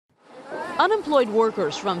Unemployed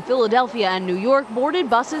workers from Philadelphia and New York boarded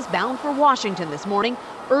buses bound for Washington this morning,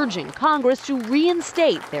 urging Congress to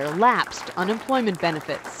reinstate their lapsed unemployment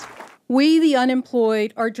benefits. We, the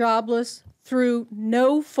unemployed, are jobless through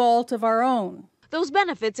no fault of our own. Those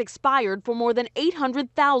benefits expired for more than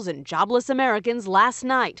 800,000 jobless Americans last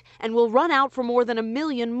night and will run out for more than 1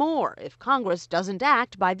 million more if Congress doesn't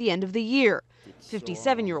act by the end of the year.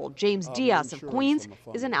 57-year-old James Diaz of Queens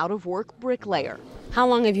is an out-of-work bricklayer. How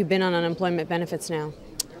long have you been on unemployment benefits now?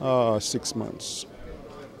 6 months.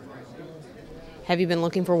 Have you been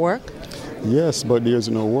looking for work? Yes, but there's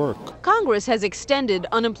no work. Congress has extended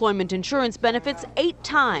unemployment insurance benefits 8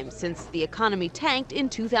 times since the economy tanked in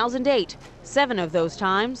 2008. 7 of those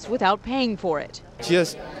times without paying for it.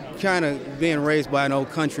 Just kind of being raised by an old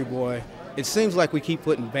country boy, it seems like we keep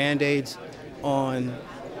putting Band-Aids on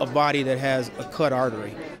a body that has a cut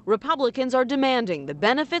artery. Republicans are demanding the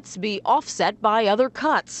benefits be offset by other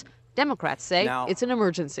cuts. Democrats say it's an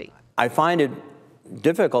emergency. I find it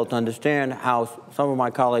difficult to understand how some of my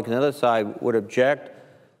colleagues on the other side would object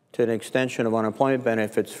to an extension of unemployment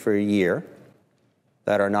benefits for a year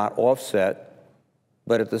that are not offset,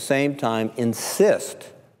 but at the same time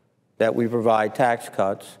insist that we provide tax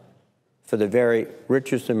cuts for the very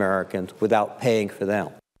richest Americans without paying for them.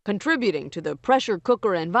 Contributing to the pressure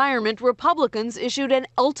cooker environment, Republicans issued an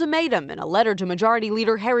ultimatum in a letter to Majority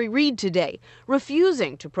Leader Harry Reid today,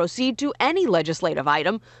 refusing to proceed to any legislative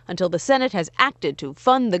item until the Senate has acted to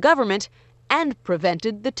fund the government and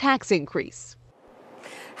prevented the tax increase.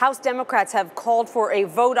 House Democrats have called for a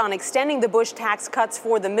vote on extending the Bush tax cuts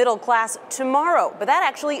for the middle class tomorrow, but that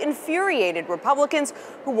actually infuriated Republicans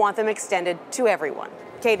who want them extended to everyone.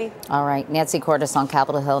 Katie? All right, Nancy Cordes on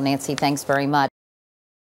Capitol Hill. Nancy, thanks very much.